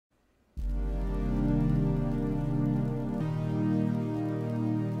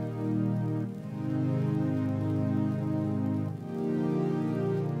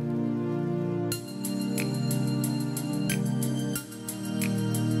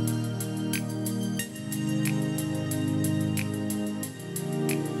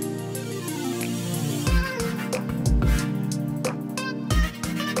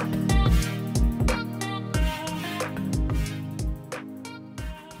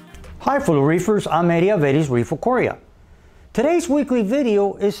Hi fellow reefers, I'm Eddie of Eddie's Reef Aquaria. Today's weekly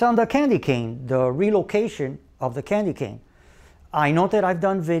video is on the candy cane, the relocation of the candy cane. I know that I've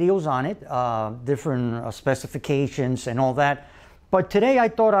done videos on it, different specifications and all that, but today I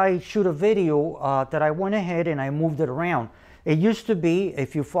thought I'd shoot a video that I went ahead and I moved it around. It used to be,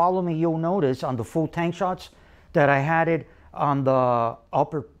 if you follow me, you'll notice on the full tank shots that I had it on the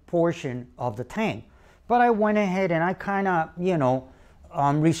upper portion of the tank. But I went ahead and I kind of,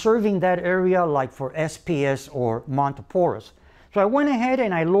 reserving that area like for SPS or Montoporas. So I went ahead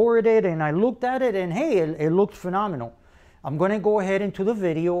and I lowered it and I looked at it and hey, it looked phenomenal. I'm going to go ahead into the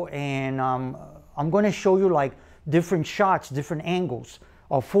video and I'm going to show you like different shots, different angles,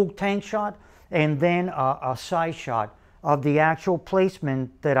 a full tank shot and then a side shot of the actual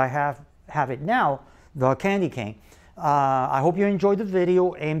placement that I have it now, the candy cane. I hope you enjoyed the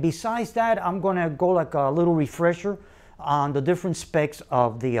video, and besides that, I'm going to go like a little refresher on the different specs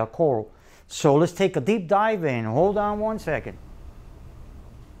of the coral. So let's take a deep dive and hold on one second.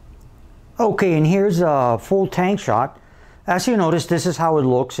 Okay, and here's a full tank shot. As you notice, this is how it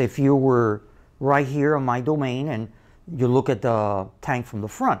looks if you were right here on my domain and you look at the tank from the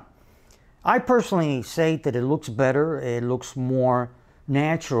front. I personally say that it looks better, it looks more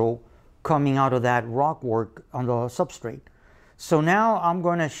natural coming out of that rock work on the substrate. So now I'm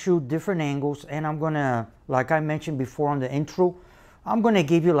going to shoot different angles and I'm going to, like I mentioned before on the intro, I'm going to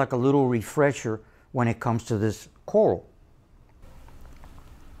give you like a little refresher when it comes to this coral.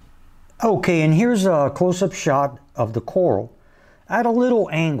 Okay, and here's a close-up shot of the coral at a little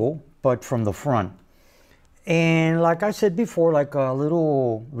angle, but from the front. And like I said before, like a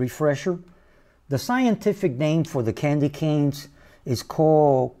little refresher, the scientific name for the candy canes is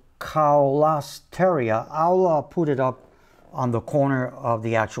called Caulasteria. I'll put it up on the corner of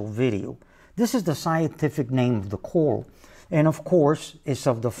the actual video. This is the scientific name of the coral, and of course it's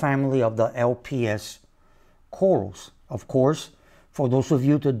of the family of the LPS corals. Of course, for those of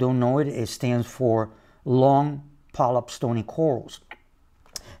you that don't know it, it stands for long polyp stony corals.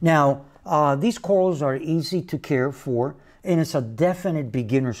 Now these corals are easy to care for and it's a definite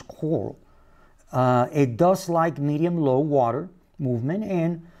beginner's coral. It does like medium-low water movement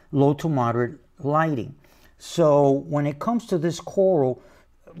and low to moderate lighting. So when it comes to this coral,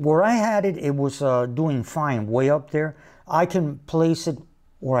 where I had it, it was doing fine way up there. I can place it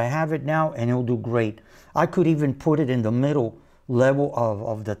where I have it now and it'll do great. I could even put it in the middle level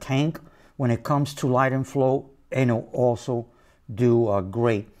of the tank when it comes to light and flow, and it'll also do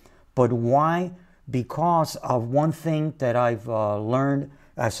great. But why? Because of one thing that I've learned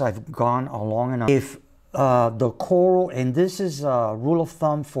as I've gone along and on. If the coral, and this is a rule of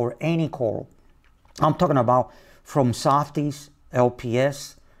thumb for any coral, I'm talking about from softies,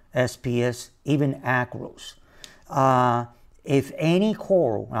 LPS, SPS, even acros. If any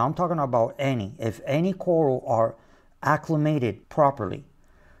coral, and I'm talking about any, if any coral are acclimated properly,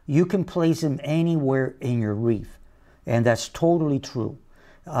 you can place them anywhere in your reef. And that's totally true.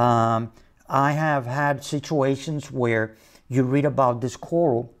 I have had situations where you read about this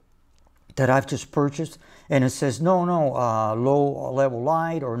coral that I've just purchased and it says no, low level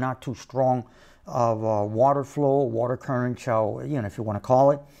light or not too strong of water flow, water current, if you want to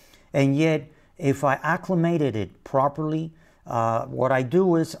call it. And yet if I acclimated it properly, what I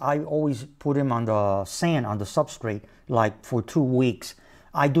do is I always put him on the sand, on the substrate, like for 2 weeks.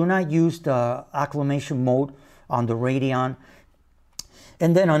 I do not use the acclimation mode on the Radion.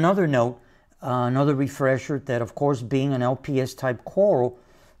 And then another note, another refresher, that of course being an LPS type coral,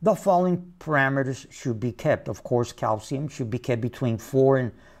 the following parameters should be kept. Of course, calcium should be kept between 4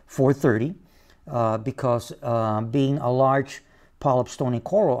 and 430 because being a large polyp stony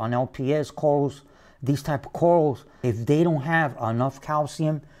coral on LPS corals, these type of corals, if they don't have enough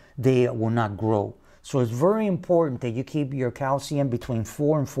calcium, they will not grow. So it's very important that you keep your calcium between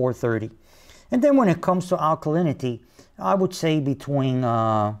 4 and 430. And then when it comes to alkalinity, I would say between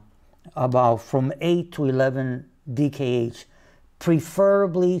about from 8 to 11 DKH,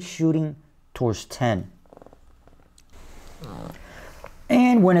 preferably shooting towards 10.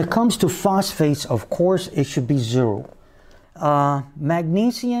 And when it comes to phosphates, of course, it should be 0.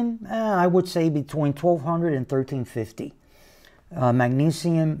 Magnesium, I would say between 1200 and 1350.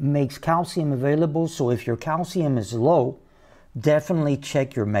 Magnesium makes calcium available, so if your calcium is low, definitely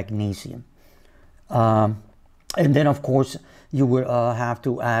check your magnesium. And then, of course, you will have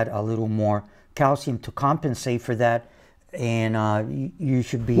to add a little more calcium to compensate for that, and you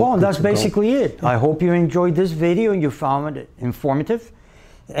should be... Well, that's basically it. I hope you enjoyed this video and you found it informative.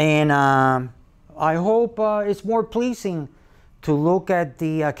 And I hope it's more pleasing to look at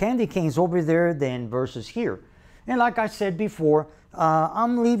the candy canes over there than versus here. And like I said before,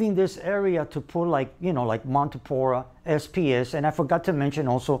 I'm leaving this area to put like, you know, like Montipora, SPS, and I forgot to mention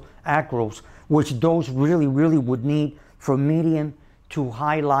also acros, which those really would need for medium to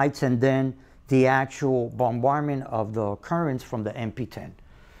highlights, and then the actual bombardment of the currents from the MP10.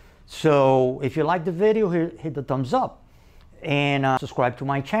 So if you like the video, hit the thumbs up and subscribe to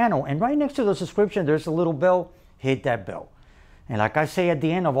my channel. And right next to the subscription, there's a little bell. Hit that bell. And like I say at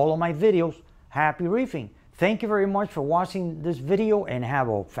the end of all of my videos, happy reefing. Thank you very much for watching this video and have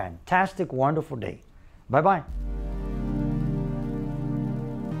a fantastic, wonderful day. Bye-bye.